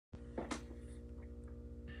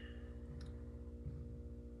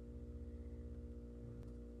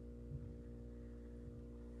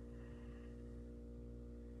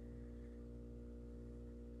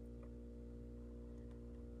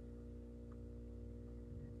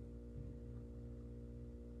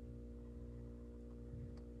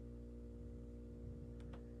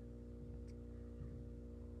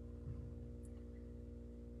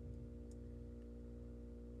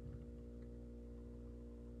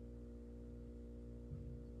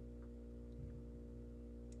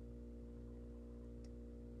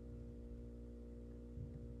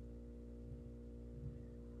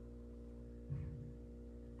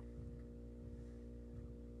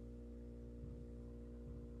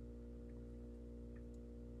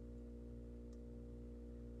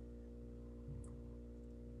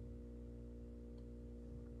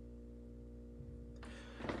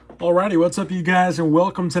Alrighty, what's up you guys, and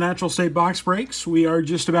welcome to Natural State Box Breaks. We are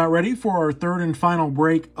just about ready for our third and final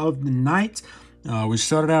break of the night. We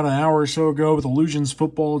started out an hour or so ago with Illusions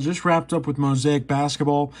football, just wrapped up with Mosaic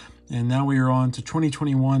basketball, and now we are on to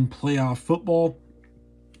 2021 playoff football.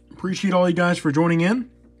 Appreciate all you guys for joining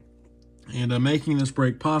in and making this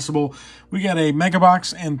break possible. We got a Mega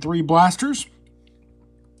Box and 3 blasters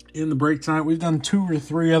in the break tonight. We've done 2 or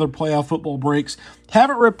 3 other playoff football breaks.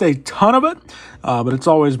 Haven't ripped a ton of it, but it's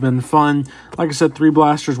always been fun. Like I said, 3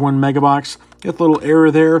 blasters, 1 Mega Box. Get a little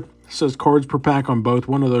error there. It says cards per pack on both.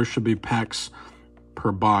 One of those should be packs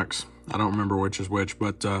per box. I don't remember which is which,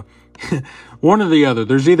 but one or the other.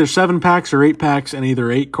 There's either 7 packs or 8 packs, and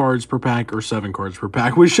either 8 cards per pack or 7 cards per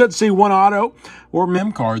pack. We should see 1 auto or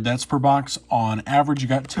mem card. That's per box on average. You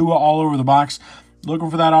got 2 all over the box.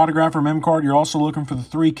 Looking for that autograph or mem card. You're also looking for the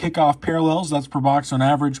 3 kickoff parallels. That's per box on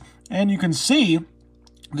average. And you can see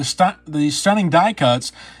the stunning die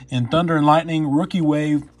cuts in Thunder and Lightning, Rookie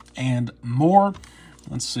Wave, and more.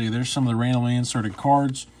 Let's see. There's some of the randomly inserted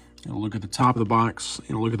cards. Look at the top of the box.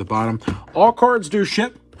 Look at the bottom. All cards do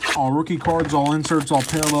ship. All rookie cards, all inserts, all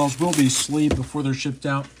parallels will be sleeved before they're shipped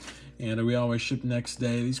out. And we always ship next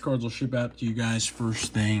day. These cards will ship out to you guys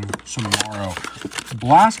first thing tomorrow.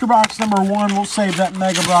 Blaster box number 1. We'll save that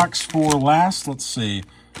Mega Box for last. Let's see.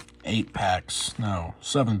 8 packs. No,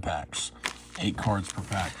 7 packs. 8 cards per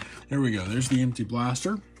pack. There we go. There's the empty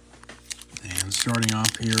blaster. And starting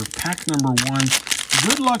off here, pack number 1.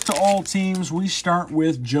 Good luck to all teams. We start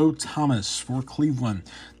with Joe Thomas for Cleveland.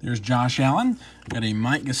 There's Josh Allen. Got a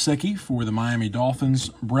Mike Gesicki for the Miami Dolphins.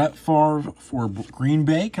 Brett Favre for Green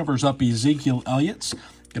Bay. Covers up Ezekiel Elliott's.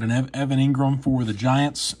 Got an Evan Ingram for the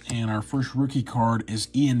Giants. And our first rookie card is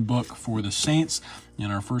Ian Book for the Saints.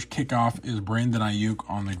 And our first kickoff is Brandon Ayuk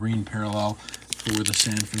on the green parallel for the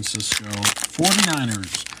San Francisco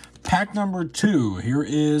 49ers. Pack number 2. Here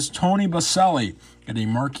is Tony Baselli. Got a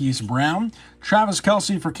Marquise Brown. Travis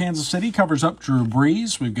Kelce for Kansas City covers up Drew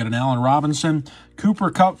Brees. We've got an Allen Robinson.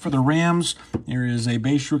 Cooper Kupp for the Rams. There is a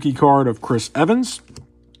base rookie card of Chris Evans.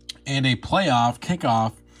 And a playoff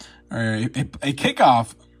kickoff, or a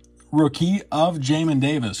kickoff rookie of Jamin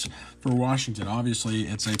Davis for Washington. Obviously,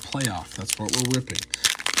 it's a playoff. That's what we're ripping.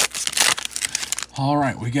 All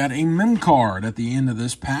right, we got a mem card at the end of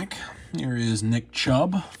this pack. Here is Nick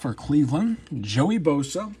Chubb for Cleveland. Joey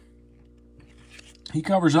Bosa. He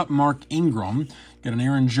covers up Mark Ingram. Got an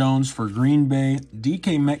Aaron Jones for Green Bay.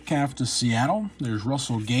 DK Metcalf to Seattle. There's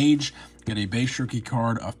Russell Gage. Got a base rookie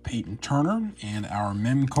card of Peyton Turner. And our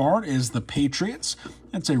mem card is the Patriots.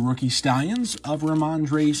 That's a rookie Stallions of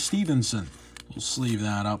Ramondre Stevenson. We'll sleeve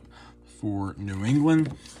that up for New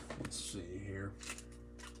England. Let's see here.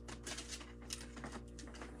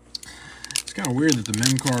 It's kind of weird that the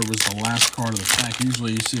mem card was the last card of the pack.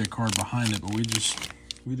 Usually you see a card behind it, but we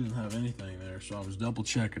didn't have anything there, so I was double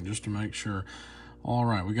checking just to make sure. All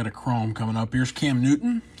right, we got a chrome coming up. Here's Cam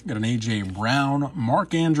Newton. Got an A.J. Brown.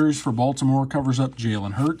 Mark Andrews for Baltimore covers up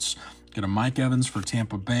Jalen Hurts. Got a Mike Evans for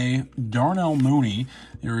Tampa Bay. Darnell Mooney.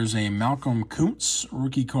 There is a Malcolm Kuntz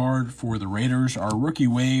rookie card for the Raiders. Our rookie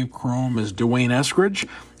wave chrome is Dwayne Eskridge.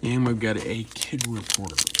 And we've got a Kid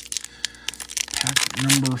Reporter. Pack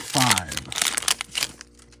number 5.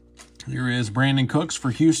 Here is Brandon Cooks for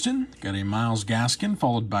Houston. Got a Myles Gaskin,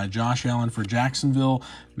 followed by Josh Allen for Jacksonville.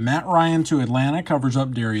 Matt Ryan to Atlanta, covers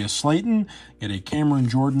up Darius Slayton. Got a Cameron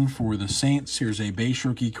Jordan for the Saints. Here's a base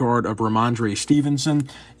rookie card of Ramondre Stevenson.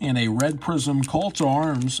 And a red prism call to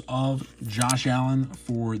arms of Josh Allen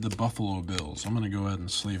for the Buffalo Bills. I'm going to go ahead and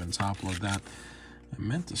sleeve and top load that. I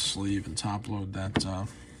meant to sleeve and top load that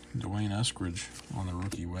Dwayne Eskridge on the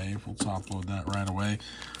rookie wave. We'll top load that right away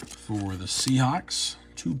for the Seahawks.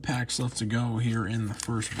 2 packs left to go here in the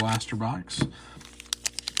first blaster box.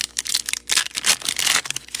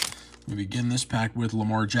 We begin this pack with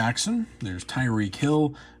Lamar Jackson. There's Tyreek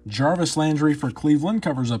Hill. Jarvis Landry for Cleveland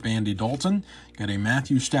covers up Andy Dalton. Got a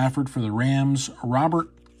Matthew Stafford for the Rams. Robert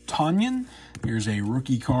Tonyan. Here's a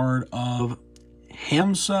rookie card of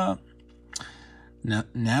Hamza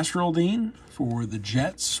Nasruddin for the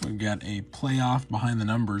Jets. We've got a playoff behind the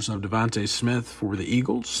numbers of Devontae Smith for the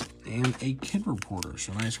Eagles and a Kid Reporter.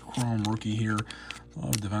 So nice chrome rookie here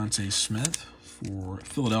of Devontae Smith for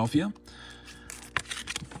Philadelphia.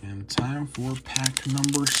 And time for pack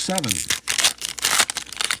number 7.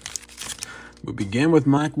 We begin with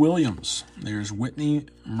Mike Williams. There's Whitney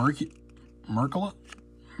Mercilus.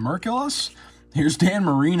 Here's Dan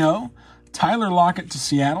Marino. Tyler Lockett to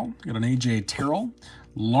Seattle. Got an A.J. Terrell.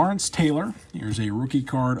 Lawrence Taylor. Here's a rookie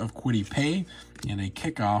card of Kwity Paye and a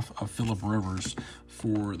kickoff of Phillip Rivers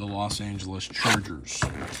for the Los Angeles Chargers.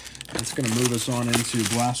 That's going to move us on into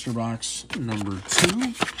blaster box number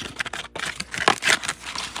 2.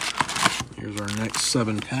 Here's our next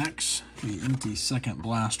 7 packs, the empty second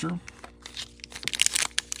blaster.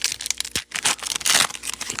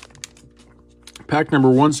 Pack number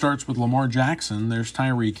 1 starts with Lamar Jackson. There's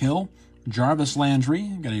Tyreek Hill, Jarvis Landry,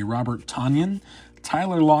 got a Robert Tonyan,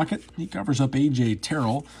 Tyler Lockett, he covers up A.J.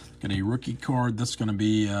 Terrell, got a rookie card that's going to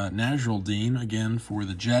be Najral Dean, again for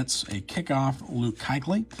the Jets, a kickoff Luke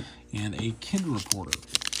Kuechly, and a kid reporter.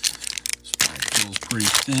 This pack feels pretty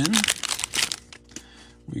thin.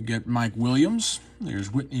 We get Mike Williams,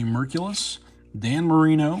 there's Whitney Mercilus, Dan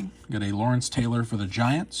Marino, got a Lawrence Taylor for the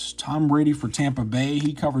Giants, Tom Brady for Tampa Bay,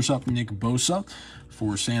 he covers up Nick Bosa.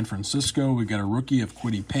 For San Francisco, we've got a rookie of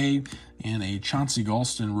Kwity Paye and a Chauncey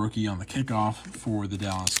Golston rookie on the kickoff for the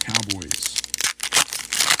Dallas Cowboys.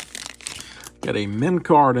 Got a mem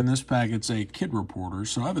card in this pack. It's a kid reporter,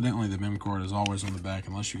 so evidently the mem card is always on the back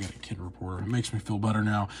unless you got a kid reporter. It makes me feel better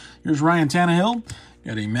now. Here's Ryan Tannehill.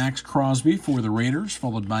 Got a Max Crosby for the Raiders,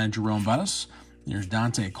 followed by Jerome Bettis. There's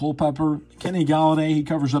Dante Culpepper, Kenny Galladay, he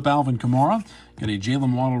covers up Alvin Kamara. Got a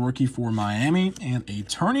Jalen Waddle rookie for Miami, and a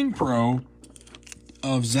turning pro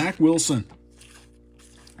of Zach Wilson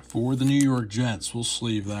for the New York Jets. We'll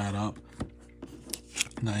sleeve that up.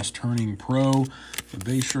 Nice turning pro. The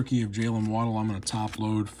base rookie of Jalen Waddle, I'm going to top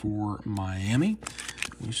load for Miami.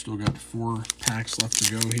 We still got 4 packs left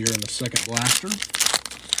to go here in the second blaster.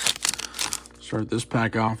 Start this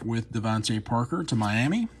pack off with Devontae Parker to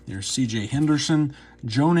Miami. There's C.J. Henderson.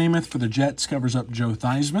 Joe Namath for the Jets covers up Joe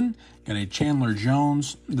Theismann. Got a Chandler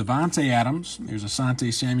Jones. Devontae Adams. There's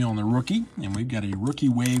Asante Samuel and the rookie. And we've got a Rookie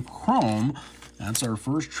Wave Chrome. That's our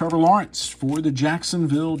first Trevor Lawrence for the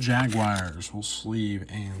Jacksonville Jaguars. We'll sleeve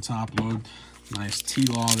and top load. Nice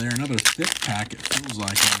T-Law there. Another thick pack, it feels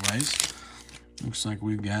like anyways. Looks like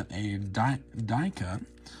we've got a die cut.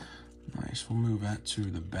 Nice. We'll move that to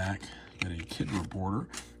the back. Got a kid reporter.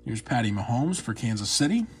 Here's Patty Mahomes for Kansas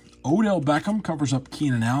City. Odell Beckham covers up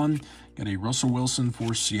Keenan Allen. Got a Russell Wilson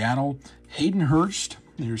for Seattle. Hayden Hurst.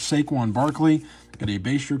 There's Saquon Barkley. Got a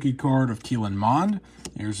base rookie card of Keelan Mond.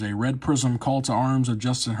 There's a red prism call to arms of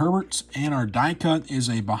Justin Herbert. And our die cut is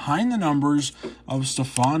a behind the numbers of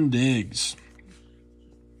Stephon Diggs.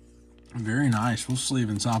 Very nice. We'll sleeve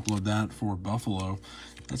and top load that for Buffalo.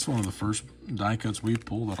 That's one of the first die cuts we've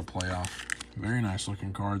pulled out of playoff. Very nice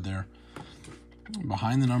looking card there.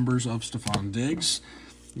 Behind the numbers of Stephon Diggs.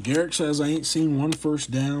 Garrick says, I ain't seen 1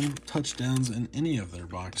 first down, touchdowns in any of their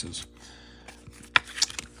boxes.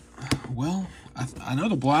 Well, I know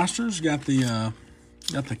the Blasters got the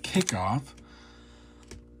kickoff.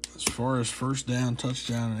 As far as first down,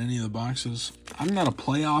 touchdown in any of the boxes, I'm not a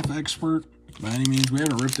playoff expert by any means. We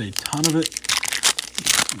haven't ripped a ton of it.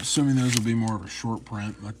 I'm assuming those will be more of a short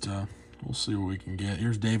print, but we'll see what we can get.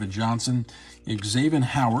 Here's David Johnson, Xavier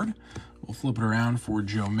Howard. We'll flip it around for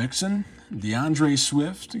Joe Mixon, DeAndre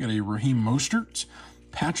Swift, got a Raheem Mostert,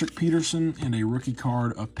 Patrick Peterson, and a rookie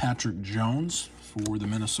card of Patrick Jones for the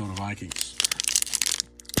Minnesota Vikings.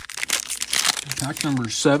 Pack number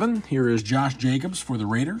 7, here is Josh Jacobs for the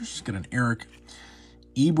Raiders. Got an Eric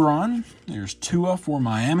Ebron. There's Tua for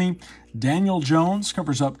Miami. Daniel Jones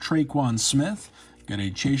covers up Traquan Smith. Got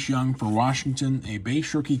a Chase Young for Washington, a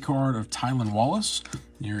base rookie card of Tylan Wallace.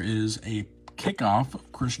 There is a kickoff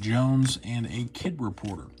of Chris Jones and a kid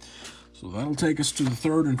reporter. So that'll take us to the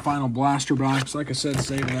third and final blaster box. Like I said,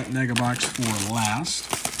 saving that mega box for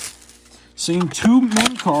last. Seen 2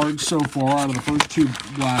 main cards so far out of the first 2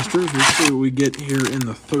 blasters. We'll see what we get here in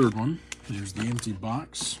the third one. There's the empty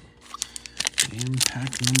box. And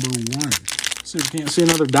pack number 1. See if we can't see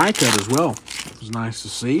another die cut as well. It was nice to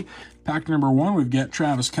see. Pack number 1, we've got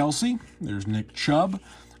Travis Kelce. There's Nick Chubb.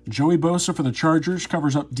 Joey Bosa for the Chargers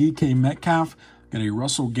covers up DK Metcalf. Got a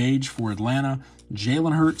Russell Gage for Atlanta.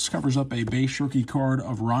 Jalen Hurts covers up a base rookie card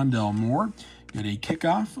of Rondell Moore. Got a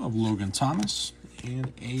kickoff of Logan Thomas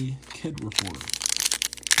and a kid reporter.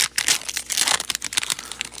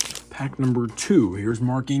 Pack number 2. Here's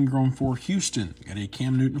Mark Ingram for Houston. Got a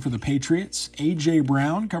Cam Newton for the Patriots. A.J.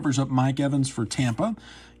 Brown covers up Mike Evans for Tampa.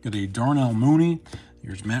 Got a Darnell Mooney.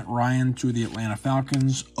 Here's Matt Ryan to the Atlanta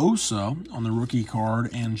Falcons. Osa on the rookie card.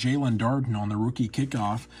 And Jalen Darden on the rookie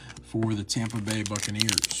kickoff for the Tampa Bay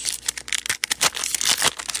Buccaneers.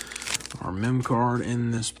 Our mem card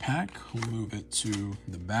in this pack. We'll move it to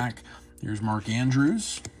the back. Here's Mark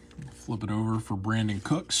Andrews. Flip it over for Brandon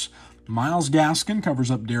Cooks. Myles Gaskin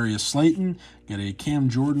covers up Darius Slayton. Got a Cam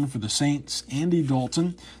Jordan for the Saints. Andy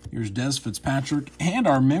Dalton. Here's Des Fitzpatrick. And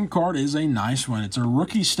our mem card is a nice one. It's a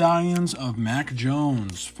Rookie Stallions of Mac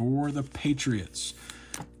Jones for the Patriots.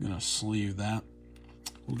 I'm going to sleeve that.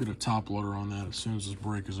 We'll get a top loader on that as soon as this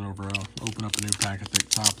break is over. I'll open up a new pack of thick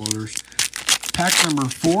top loaders. Pack number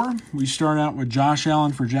 4, we start out with Josh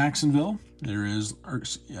Allen for Jacksonville. There is, I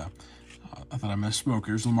thought I misspoke.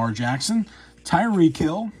 There's Lamar Jackson. Tyreek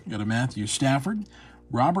Hill, got a Matthew Stafford.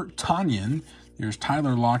 Robert Tonyan, there's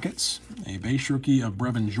Tyler Lockett, a base rookie of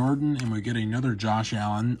Brevin Jordan, and we get another Josh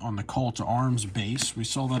Allen on the Call to Arms base. We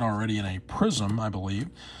saw that already in a Prism, I believe.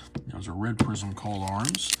 It was a red Prism Call to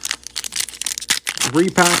Arms. 3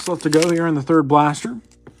 packs left to go here in the third blaster.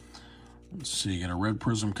 Let's see, got a red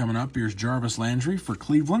Prism coming up. Here's Jarvis Landry for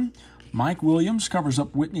Cleveland. Mike Williams covers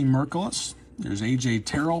up Whitney Mercilus. There's A.J.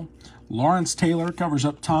 Terrell. Lawrence Taylor covers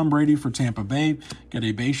up Tom Brady for Tampa Bay. Got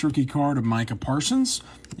a base rookie card of Micah Parsons.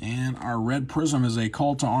 And our red Prism is a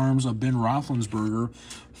Call to Arms of Ben Roethlisberger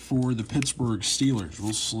for the Pittsburgh Steelers.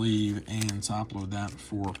 We'll sleeve and top load that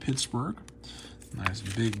for Pittsburgh. Nice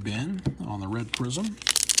Big Ben on the red Prism.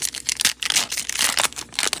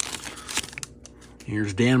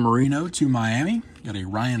 Here's Dan Marino to Miami. Got a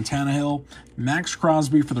Ryan Tannehill. Max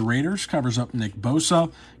Crosby for the Raiders. Covers up Nick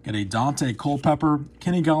Bosa. Got a Dante Culpepper.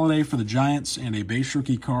 Kenny Golladay for the Giants. And a base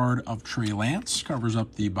rookie card of Trey Lance. Covers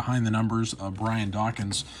up the behind the numbers of Brian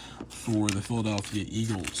Dawkins for the Philadelphia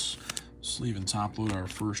Eagles. Sleeve and top load our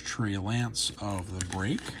first Trey Lance of the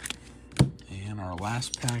break. And our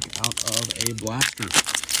last pack out of a blaster.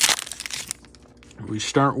 We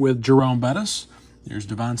start with Jerome Bettis. There's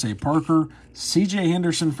Devontae Parker. C.J.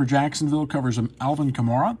 Henderson for Jacksonville covers Alvin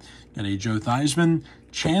Kamara. Got a Joe Theismann.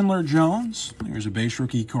 Chandler Jones. There's a base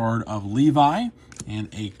rookie card of Levi. And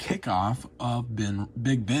a kickoff of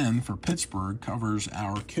Big Ben for Pittsburgh covers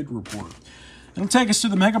our Kid Reporter. It'll take us to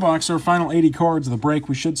the Mega Box, our final 80 cards of the break.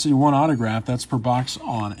 We should see 1 autograph. That's per box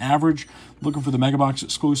on average. Looking for the Mega Box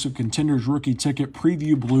exclusive Contenders Rookie Ticket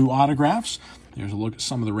Preview Blue autographs. There's a look at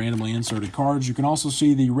some of the randomly inserted cards. You can also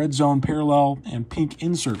see the red zone parallel and pink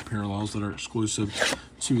insert parallels that are exclusive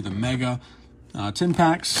to the Mega. 10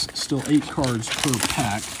 packs, still 8 cards per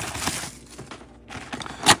pack.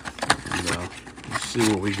 And, let's see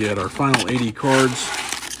what we get. Our final 80 cards,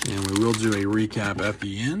 and we will do a recap at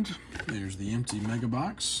the end. There's the empty Mega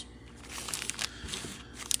Box.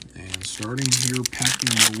 And starting here, pack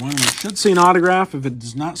number 1. We should see an autograph. If it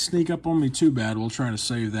does not sneak up on me too bad, we'll try to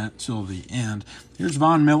save that till the end. Here's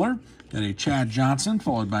Von Miller. Got a Chad Johnson,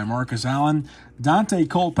 followed by Marcus Allen. Dante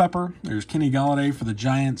Culpepper. There's Kenny Golladay for the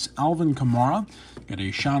Giants. Alvin Kamara. Got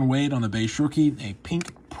a Sean Wade on the base rookie. A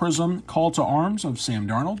pink Prism Call to Arms of Sam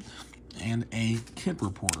Darnold. And a Kid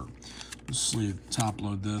Reporter. Let's top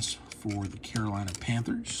load this for the Carolina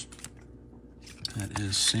Panthers. That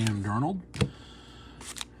is Sam Darnold.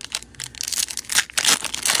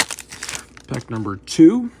 Pack number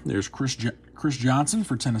 2, there's Chris Johnson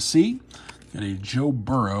for Tennessee. Got a Joe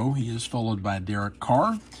Burrow. He is followed by Derek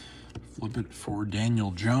Carr. Flip it for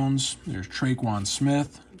Daniel Jones. There's Traquan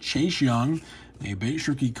Smith, Chase Young, a base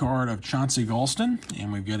rookie card of Chauncey Golston,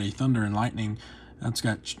 and we've got a Thunder and Lightning. That's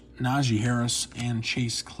got Najee Harris and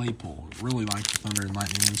Chase Claypool. Really like the Thunder and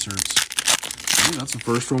Lightning inserts. Ooh, that's the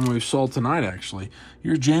first one we saw tonight, actually.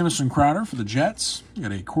 Here's Jamison Crowder for the Jets. You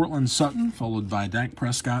got a Cortland Sutton, followed by Dak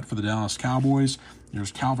Prescott for the Dallas Cowboys.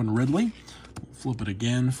 There's Calvin Ridley. We'll flip it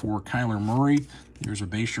again for Kyler Murray. There's a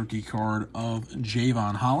base rookie card of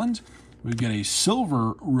Javon Holland. We've got a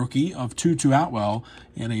silver rookie of Tutu Atwell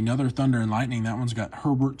and another Thunder and Lightning. That one's got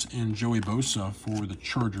Herbert and Joey Bosa for the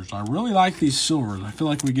Chargers. I really like these silvers. I feel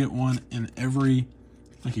like we get one in every,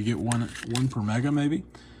 like you get one per mega maybe.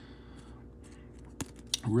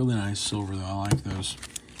 Really nice silver, though. I like those.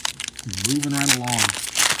 Moving right along.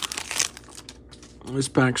 This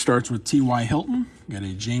pack starts with T.Y. Hilton. Got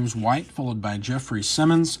a James White, followed by Jeffrey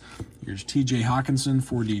Simmons. Here's T.J. Hawkinson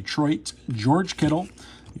for Detroit. George Kittle.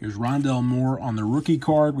 Here's Rondell Moore on the rookie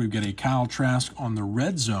card. We've got a Kyle Trask on the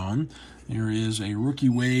red zone. There is a rookie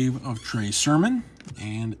wave of Trey Sermon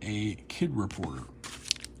and a Kid Reporter.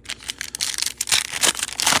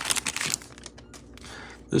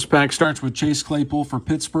 This pack starts with Chase Claypool for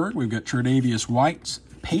Pittsburgh. We've got Tre'Davious White,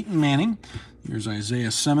 Peyton Manning. Here's Isaiah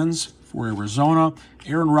Simmons for Arizona.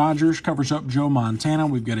 Aaron Rodgers covers up Joe Montana.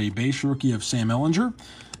 We've got a base rookie of Sam Ehlinger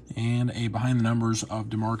and a behind the numbers of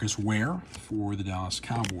DeMarcus Ware for the Dallas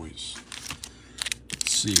Cowboys.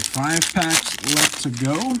 Let's see, 5 packs left to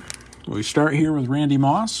go. We start here with Randy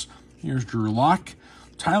Moss. Here's Drew Lock.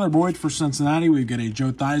 Tyler Boyd for Cincinnati. We've got a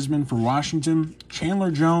Joe Theismann for Washington.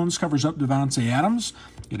 Chandler Jones covers up Devontae Adams.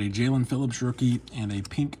 Get a Jalen Phillips rookie and a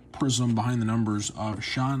pink prism behind the numbers of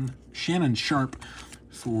Shannon Sharpe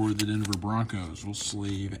for the Denver Broncos. We'll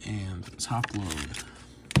sleeve and top load.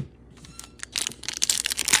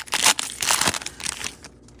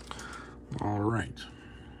 All right.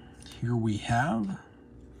 Here we have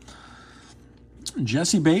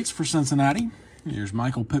Jesse Bates for Cincinnati. Here's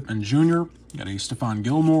Michael Pittman Jr. Got a Stephon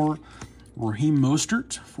Gilmore. Raheem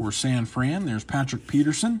Mostert for San Fran. There's Patrick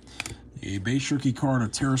Peterson. A base rookie card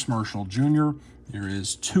of Terrace Marshall Jr. There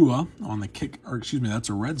is Tua on the kick, or excuse me, that's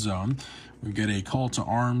a red zone. We've got a call to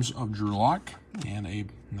arms of Drew Lock and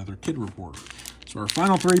another kid report. So our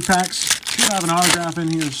final 3 packs should have an autograph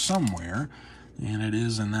in here somewhere, and it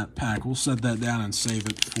is in that pack. We'll set that down and save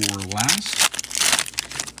it for last.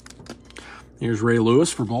 Here's Ray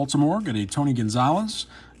Lewis for Baltimore. Got a Tony Gonzalez.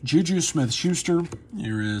 Juju Smith-Schuster.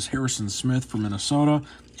 Here is Harrison Smith for Minnesota.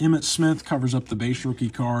 Emmitt Smith covers up the base rookie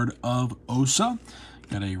card of Osa.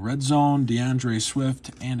 Got a red zone, DeAndre Swift,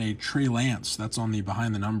 and a Trey Lance. That's on the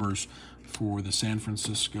behind the numbers for the San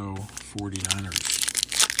Francisco 49ers.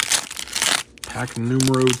 Pack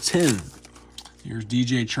numero 10. Here's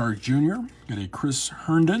DJ Chark Jr. Got a Chris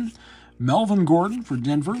Herndon. Melvin Gordon for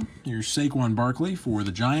Denver. Here's Saquon Barkley for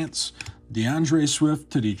the Giants. DeAndre Swift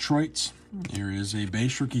to Detroit. Here is a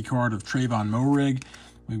base rookie card of Trayvon Moehrig.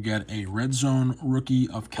 We've got a red zone rookie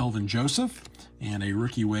of Kelvin Joseph and a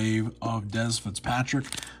rookie wave of Dez Fitzpatrick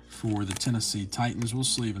for the Tennessee Titans. We'll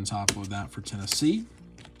sleeve and top load that for Tennessee.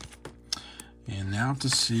 And now to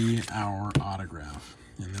see our autograph.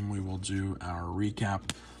 And then we will do our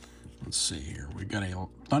recap. Let's see here. We've got a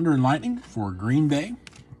Thunder and Lightning for Green Bay.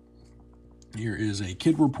 Here is a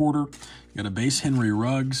kid reporter. You got a base Henry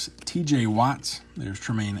Ruggs, TJ Watt. There's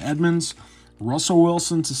Tremaine Edmonds. Russell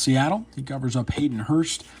Wilson to Seattle. He covers up Hayden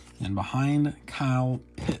Hurst. And behind Kyle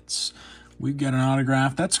Pitts, we've got an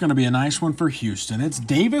autograph. That's going to be a nice one for Houston. It's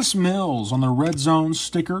Davis Mills on the red zone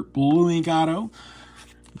sticker. Blue ink auto.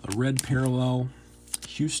 The red parallel.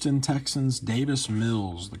 Houston Texans, Davis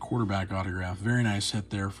Mills, the quarterback autograph. Very nice hit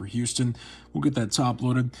there for Houston. We'll get that top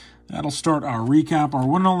loaded. That'll start our recap. Our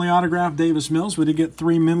one and only autograph, Davis Mills. We did get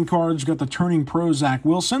 3 mem cards. Got the turning pro, Zach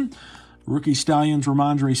Wilson. Rookie Stallions,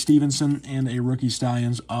 Ramondre Stevenson. And a rookie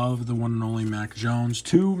Stallions of the one and only Mac Jones.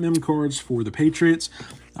 2 mem cards for the Patriots.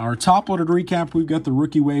 Our top loaded recap, we've got the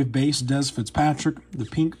rookie wave base, Dez Fitzpatrick. The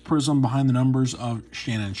pink prism behind the numbers of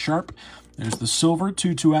Shannon Sharpe. There's the silver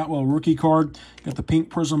Tutu Atwell rookie card. Got the pink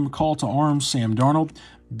prism call to arms, Sam Darnold.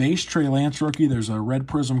 Base Trey Lance rookie. There's a red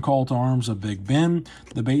prism call to arms of Big Ben.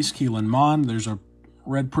 The base Keelan Mond. There's a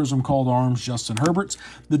red prism call to arms, Justin Herbert.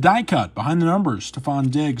 The die cut behind the numbers, Stephon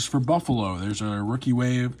Diggs for Buffalo. There's a rookie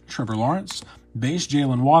wave, Trevor Lawrence. Base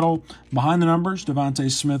Jalen Waddle. Behind the numbers, Devontae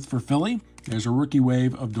Smith for Philly. There's a rookie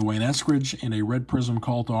wave of Dwayne Eskridge and a red prism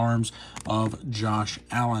call to arms of Josh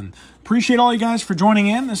Allen. Appreciate all you guys for joining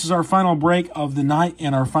in. This is our final break of the night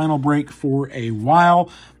and our final break for a while.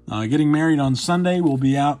 Getting married on Sunday. We'll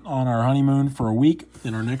be out on our honeymoon for a week,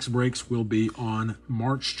 and our next breaks will be on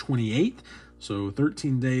March 28th. So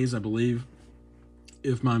 13 days, I believe,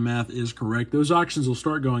 if my math is correct. Those auctions will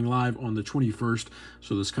start going live on the 21st.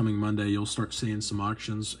 So this coming Monday, you'll start seeing some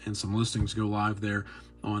auctions and some listings go live there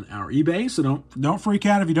on our eBay. So don't freak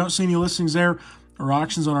out if you don't see any listings there or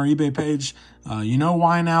auctions on our eBay page. You know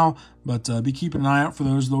why now, but be keeping an eye out for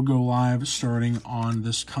those. They'll go live starting on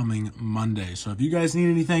this coming Monday. So if you guys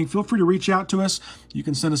need anything, feel free to reach out to us. You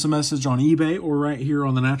can send us a message on eBay or right here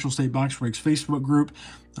on the Natural State Box Breaks Facebook group.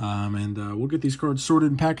 And we'll get these cards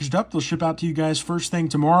sorted and packaged up. They'll ship out to you guys first thing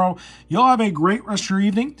tomorrow. Y'all have a great rest of your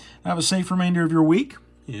evening. Have a safe remainder of your week,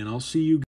 and I'll see you